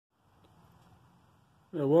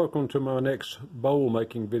Welcome to my next bowl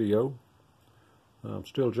making video. I'm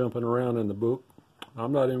still jumping around in the book.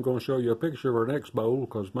 I'm not even going to show you a picture of our next bowl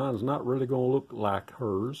because mine's not really going to look like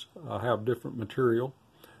hers. I have different material.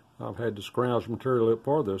 I've had to scrounge material up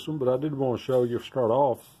for this one, but I did want to show you, start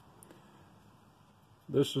off.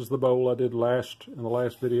 This is the bowl I did in the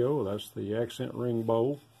last video. That's the accent ring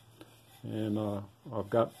bowl. And I've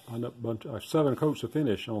got a bunch, 7 coats of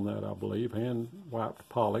finish on that, I believe, hand wiped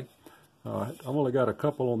poly. I've only got a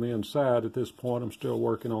couple on the inside at this point. I'm still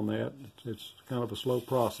working on that. It's kind of a slow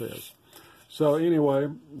process. So anyway,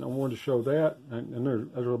 I wanted to show that, and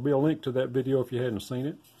there'll be a link to that video if you hadn't seen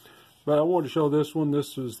it. But I wanted to show this one.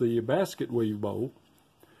 This is the basket weave bowl,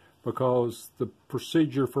 because the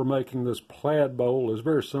procedure for making this plaid bowl is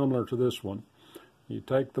very similar to this one. You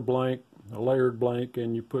take the blank, a layered blank,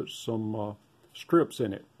 and you put some strips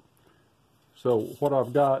in it. So what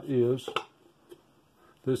I've got is,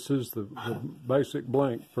 this is the basic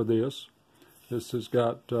blank for this. This has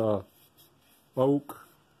got oak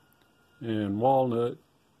and walnut,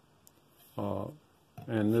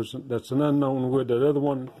 and that's an unknown wood. That other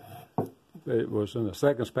one, it was in the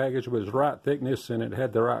seconds package, but it was the right thickness and it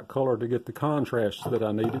had the right color to get the contrast that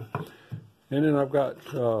I needed. And then I've got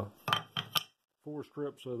 4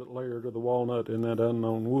 strips of it layered of the walnut in that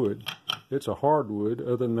unknown wood. It's a hardwood.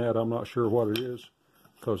 Other than that, I'm not sure what it is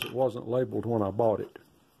because it wasn't labeled when I bought it.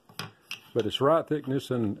 But it's right thickness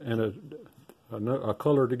and a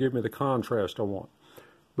color to give me the contrast I want.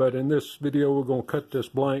 But in this video, we're going to cut this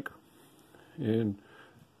blank, and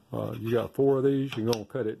you got 4 of these. You're going to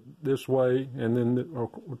cut it this way and then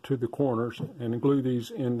to the corners and glue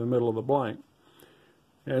these in the middle of the blank.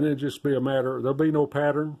 And it'll just be a matter, there'll be no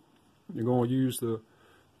pattern. You're going to use the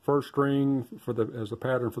first ring as the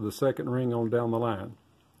pattern for the second ring on down the line.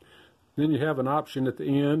 Then you have an option at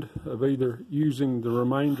the end of either using the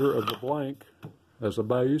remainder of the blank as a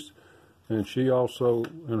base, and she also,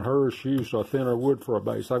 in hers, she used a thinner wood for a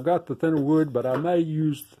base. I've got the thinner wood, but I may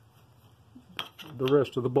use the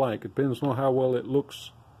rest of the blank. It depends on how well it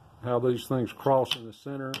looks, how these things cross in the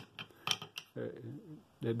center.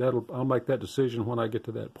 I'll make that decision when I get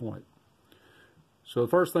to that point. So the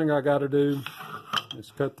first thing I got to do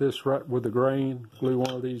is cut this right with the grain, glue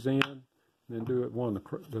one of these in, then do it one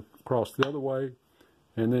across the other way,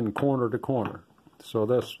 and then corner to corner. So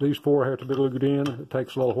these 4 have to be glued in. It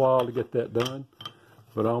takes a little while to get that done,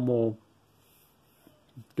 but I'm going to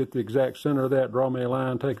get the exact center of that, draw me a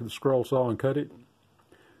line, take the scroll saw and cut it,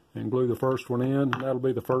 and glue the first one in, and that'll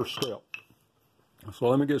be the first step. So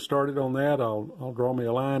let me get started on that. I'll draw me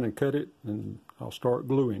a line and cut it, and I'll start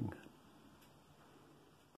gluing.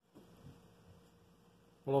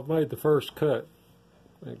 Well, I've made the first cut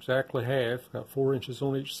exactly half, got 4 inches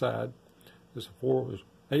on each side. This was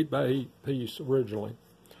 8 by 8 piece originally,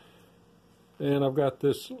 and I've got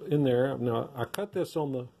this in there. Now I cut this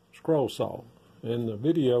on the scroll saw. In the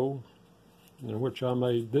video in which I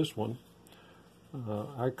made this one,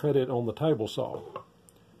 I cut it on the table saw.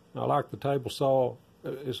 I like the table saw.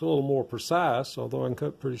 It's a little more precise, although I can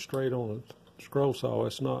cut pretty straight on a scroll saw.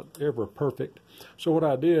 It's not ever perfect. So what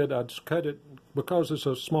I did, I just cut it because it's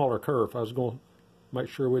a smaller curve. I was going to make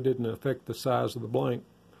sure we didn't affect the size of the blank,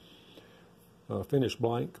 finished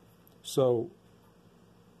blank. So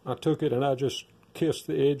I took it and I just kissed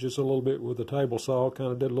the edges a little bit with the table saw,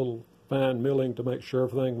 kind of did a little fine milling to make sure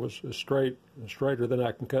everything was as straighter than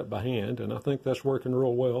I can cut by hand, and I think that's working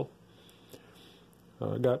real well.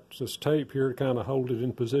 I got this tape here to kind of hold it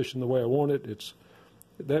in position the way I want it.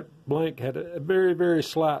 That blank had a very, very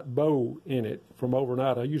slight bow in it from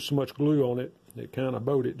overnight. I used so much glue on it, it kind of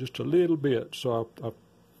bowed it just a little bit. So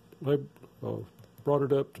I brought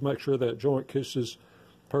it up to make sure that joint kisses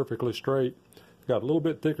perfectly straight. Got a little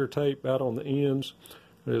bit thicker tape out on the ends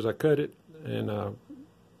as I cut it, and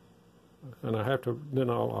I have to, then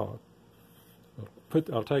I'll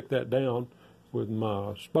take that down with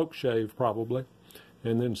my spoke shave probably,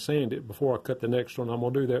 and then sand it before I cut the next one. I'm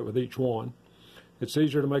going to do that with each one. It's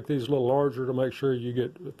easier to make these a little larger to make sure you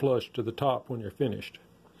get flush to the top when you're finished.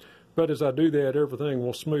 But as I do that, everything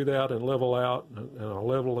will smooth out and level out, and I'll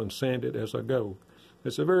level and sand it as I go.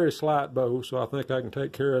 It's a very slight bow, so I think I can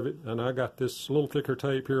take care of it. And I got this little thicker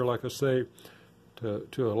tape here, like I say,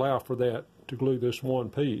 to allow for that, to glue this one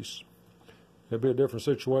piece. It'll be a different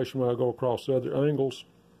situation when I go across the other angles.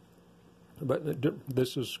 But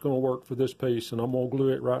this is going to work for this piece, and I'm going to glue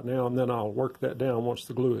it right now, and then I'll work that down once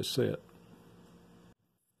the glue is set.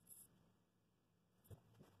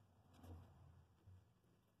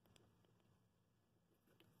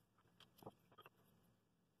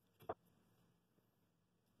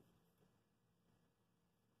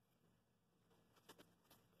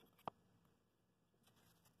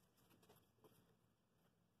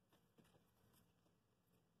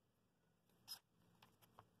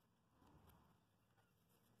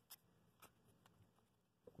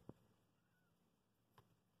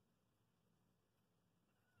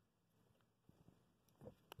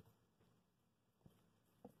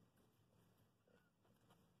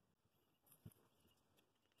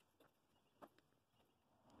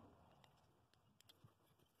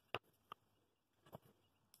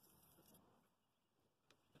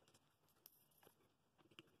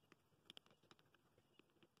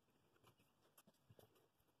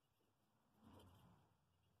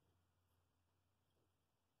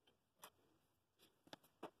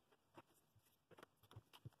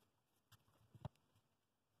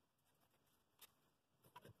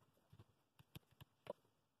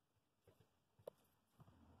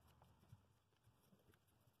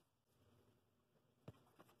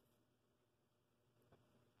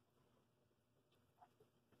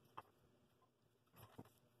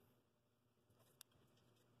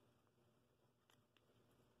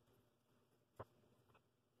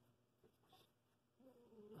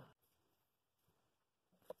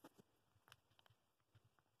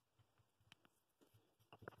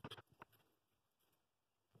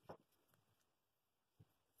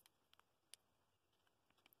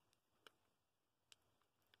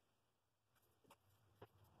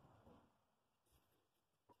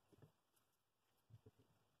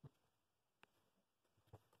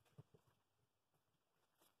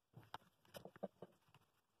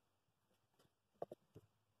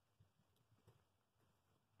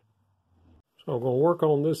 So I'm going to work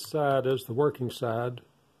on this side as the working side,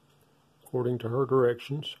 according to her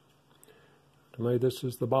directions. To me, this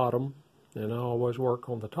is the bottom, and I always work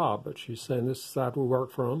on the top, but she's saying this side we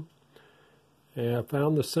work from. And I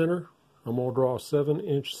found the center. I'm going to draw a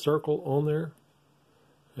 7-inch circle on there,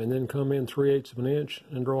 and then come in 3/8 of an inch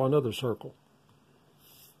and draw another circle.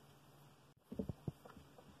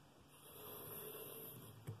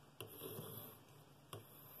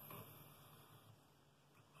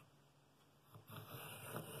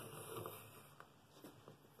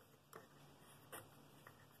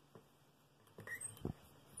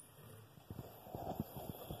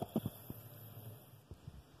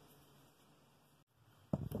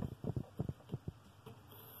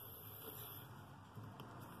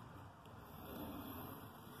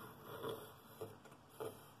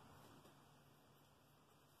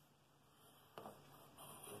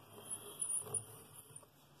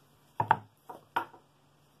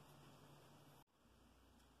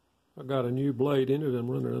 I got a new blade in it. I'm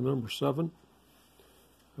running a number 7.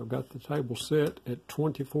 I've got the table set at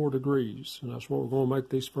 24 degrees, and that's what we're going to make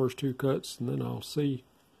these first 2 cuts, and then I'll see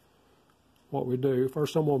what we do.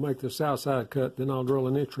 First I'm going to make this outside cut, then I'll drill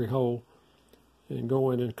an entry hole and go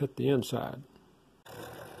in and cut the inside.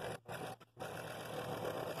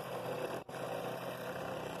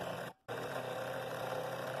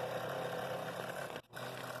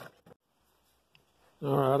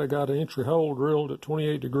 Alright, I got an entry hole drilled at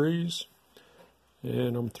 28 degrees,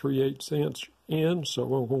 and I'm 3/8 inch in, so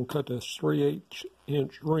we're going to cut this 3/8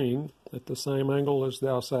 inch ring at the same angle as the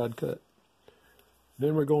outside cut.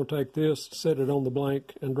 Then we're going to take this, set it on the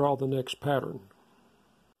blank, and draw the next pattern.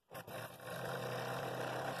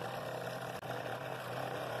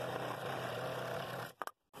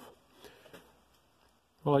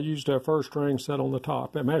 Well, I used our first ring set on the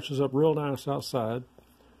top. It matches up real nice outside.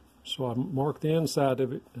 So I mark the inside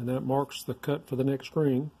of it, and that marks the cut for the next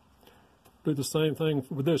ring. Do the same thing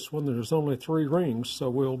with this one. There's only 3 rings,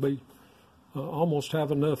 so we'll be almost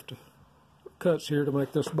have enough cuts here to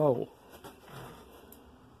make this bowl.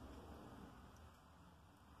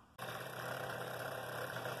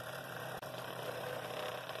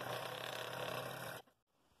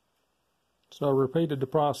 So I repeated the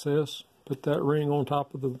process, put that ring on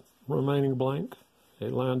top of the remaining blank.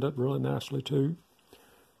 It lined up really nicely too.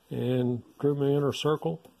 And drew my inner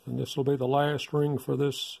circle, and this will be the last ring for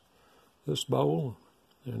this bowl,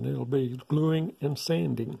 and it'll be gluing and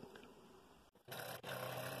sanding.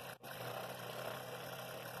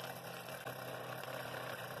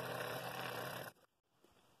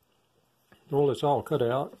 Well, it's all cut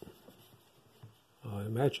out.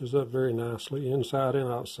 It matches up very nicely, inside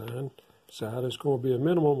and outside. Side is going to be a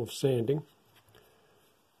minimum of sanding.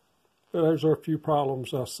 There's a few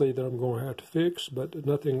problems I see that I'm going to have to fix, but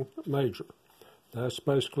nothing major. That's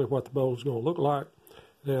basically what the bowl is going to look like.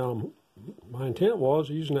 Now, my intent was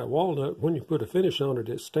using that walnut, when you put a finish on it,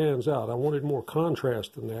 it stands out. I wanted more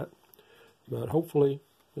contrast than that, but hopefully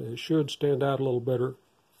it should stand out a little better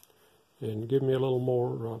and give me a little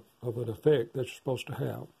more of an effect that you're supposed to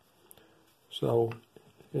have. So,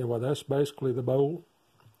 anyway, that's basically the bowl.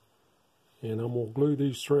 And I'm going to glue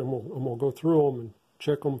these three. I'm going to go through them and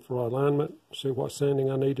check them for alignment, see what sanding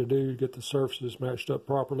I need to do to get the surfaces matched up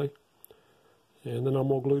properly. And then I'm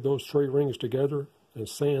going to glue those 3 rings together and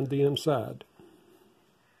sand the inside.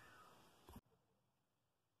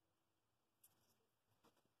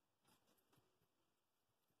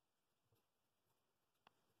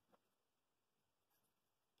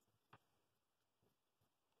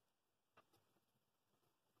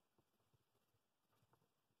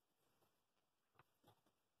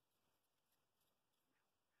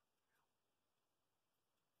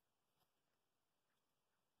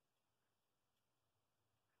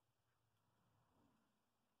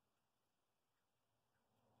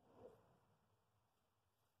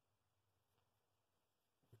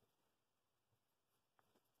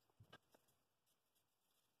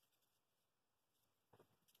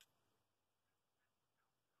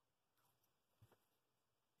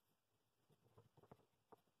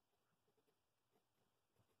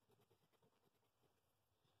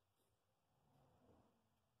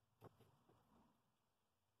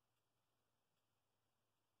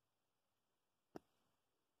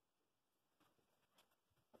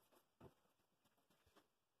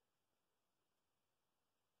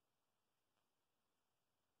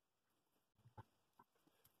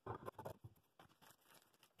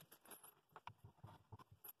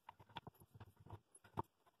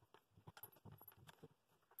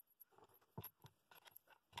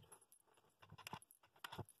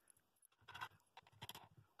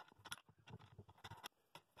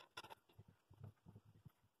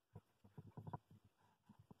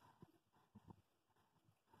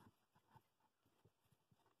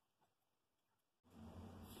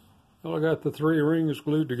 Well, I got the 3 rings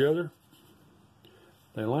glued together.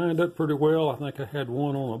 They lined up pretty well. I think I had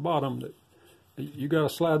one on the bottom that you got to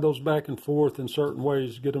slide those back and forth in certain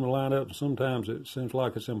ways to get them to line up. And sometimes it seems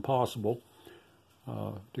like it's impossible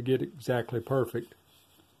to get exactly perfect.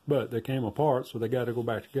 But they came apart, so they got to go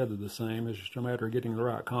back together the same. It's just a matter of getting the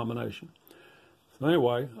right combination. So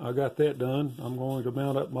anyway, I got that done. I'm going to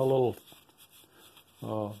mount up my little,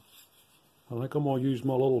 I think I'm going to use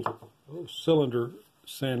my little cylinder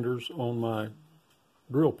sanders on my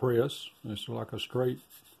drill press. It's like a straight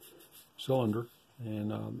cylinder,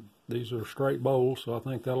 and these are straight bowls, so I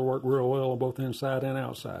think that'll work real well on both inside and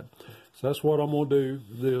outside. So that's what I'm going to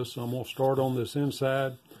do. I'm going to start on this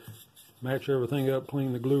inside, match everything up,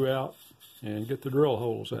 clean the glue out, and get the drill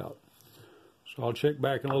holes out. So I'll check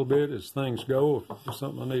back in a little bit as things go. If there's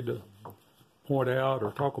something I need to point out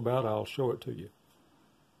or talk about, I'll show it to you.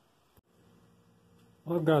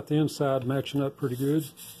 I've got the inside matching up pretty good.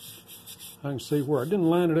 I can see where I didn't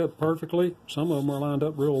line it up perfectly. Some of them are lined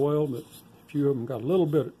up real well, but a few of them got a little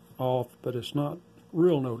bit off, but it's not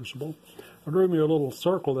real noticeable. I drew me a little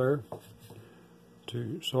circle there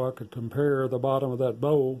so I could compare the bottom of that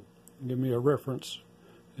bowl and give me a reference.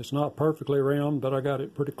 It's not perfectly round, but I got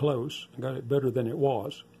it pretty close. I got it better than it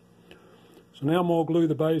was. So now I'm going to glue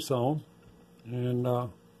the base on, and I've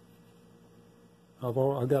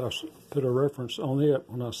got to put a reference on it.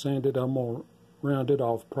 When I sand it, I'm going to round it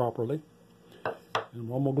off properly. And I'm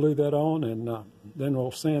going to glue that on, and then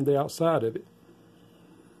we'll sand the outside of it.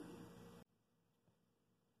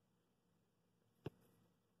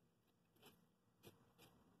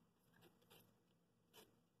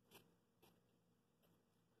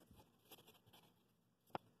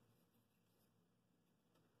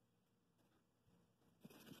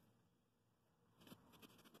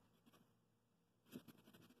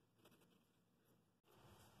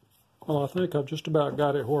 Well, I think I've just about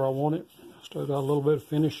got it where I want it. Still got a little bit of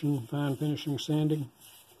finishing, fine finishing sanding.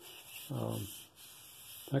 I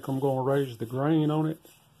think I'm going to raise the grain on it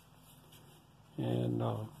and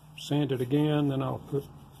sand it again. Then I'll put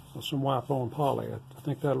some wipe-on poly. I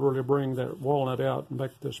think that'll really bring that walnut out and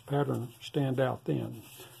make this pattern stand out then.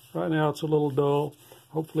 Right now it's a little dull.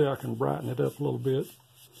 Hopefully I can brighten it up a little bit.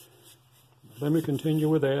 Let me continue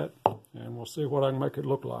with that, and we'll see what I can make it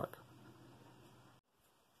look like.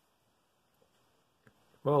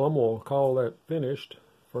 Well, I'm going to call that finished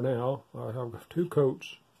for now. I have 2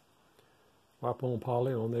 coats wipe-on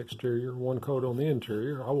poly on the exterior, 1 coat on the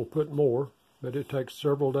interior. I will put more, but it takes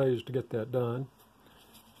several days to get that done,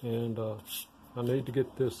 and I need to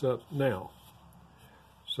get this up now.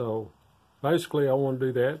 So basically I want to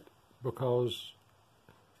do that because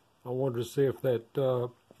I wanted to see if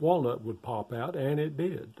that walnut would pop out, and it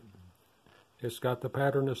did. It's got the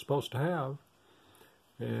pattern it's supposed to have,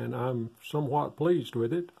 and I'm somewhat pleased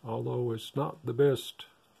with it, although it's not the best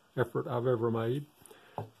effort I've ever made.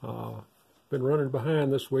 Been running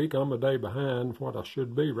behind this week. I'm a day behind what I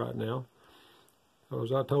should be right now,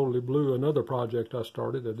 because I totally blew another project I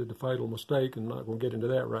started. I did a fatal mistake, and I'm not going to get into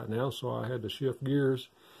that right now, so I had to shift gears.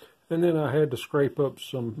 And then I had to scrape up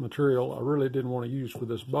some material I really didn't want to use for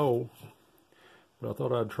this bowl, but I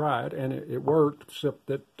thought I'd try it, and it worked, except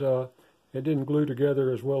that it didn't glue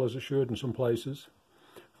together as well as it should in some places.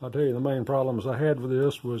 I'll tell you, the main problems I had with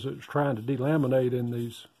this was it was trying to delaminate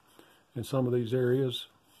in some of these areas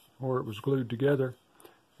where it was glued together,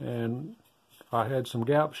 and I had some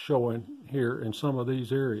gaps showing here in some of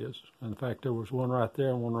these areas. In fact, there was one right there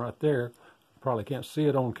and one right there. Probably can't see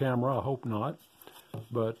it on camera, I hope not,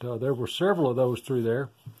 but there were several of those through there.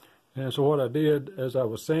 And so what I did as I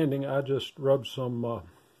was sanding, I just rubbed some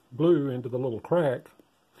glue into the little crack,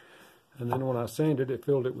 and then when I sanded it,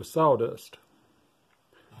 filled it with sawdust.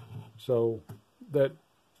 So that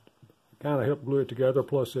kind of helped glue it together,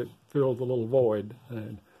 plus it filled the little void.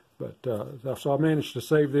 So I managed to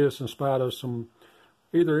save this in spite of some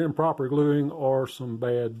either improper gluing or some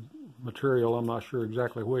bad material. I'm not sure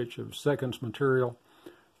exactly which. It was seconds material.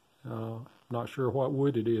 Not sure what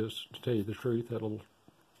wood it is, to tell you the truth. That little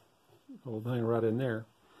thing right in there.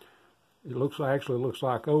 It actually looks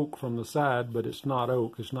like oak from the side, but it's not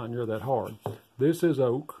oak. It's not near that hard. This is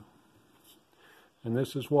oak, and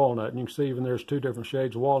this is walnut. And you can see even there's 2 different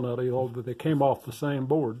shades of walnut, although they came off the same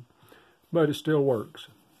board, but it still works.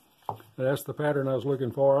 That's the pattern I was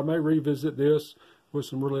looking for. I may revisit this with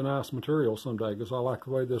some really nice material someday, because I like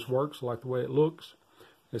the way this works. I like the way it looks.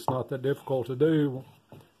 It's not that difficult to do,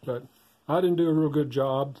 but I didn't do a real good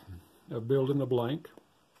job of building the blank.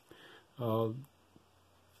 When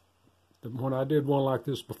I did one like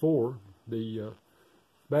this before, the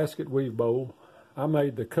basket weave bowl, I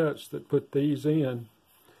made the cuts that put these in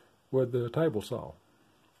with the table saw.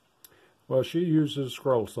 Well, she uses a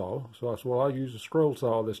scroll saw, so I said, well, I'll use a scroll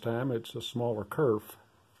saw this time. It's a smaller kerf.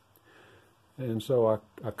 And so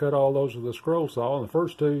I cut all those with a scroll saw, and the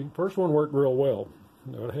first one worked real well.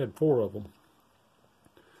 I had 4 of them.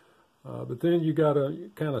 But then you got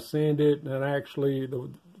to kind of sand it, and actually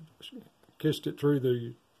kissed it through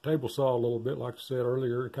the table saw a little bit, like I said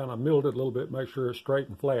earlier, kind of milled it a little bit, make sure it's straight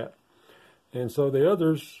and flat. And so the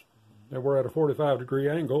others that were at a 45-degree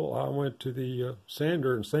angle, I went to the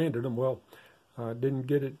sander and sanded them. Well, I didn't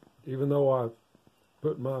get it, even though I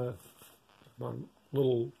put my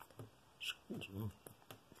little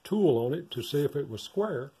tool on it to see if it was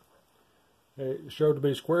square. It showed to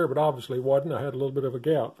be square, but obviously it wasn't. I had a little bit of a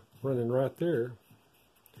gap running right there,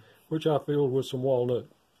 which I filled with some walnut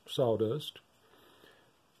sawdust.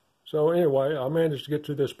 So anyway, I managed to get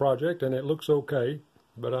through this project, and it looks okay,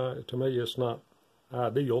 but to me it's not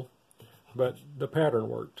ideal. But the pattern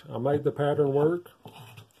worked. I made the pattern work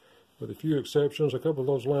with a few exceptions. A couple of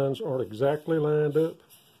those lines aren't exactly lined up,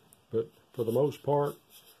 but for the most part,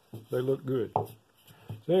 they look good. So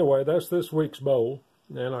anyway, that's this week's bowl.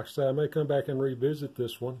 And like I say, I may come back and revisit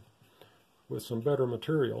this one with some better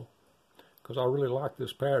material, because I really like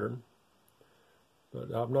this pattern. But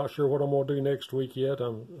I'm not sure what I'm going to do next week yet.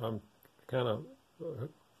 I'm kind of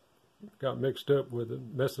got mixed up with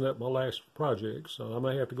messing up my last project, so I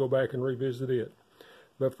may have to go back and revisit it.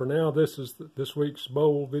 But for now, this is this week's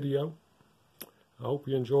bowl video. I hope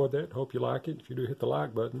you enjoyed that. Hope you like it. If you do, hit the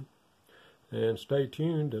like button. And stay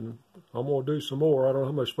tuned, and I'm going to do some more. I don't know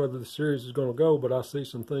how much further the series is going to go, but I see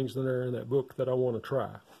some things in there in that book that I want to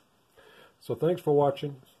try. So thanks for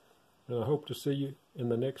watching, and I hope to see you in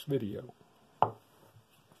the next video.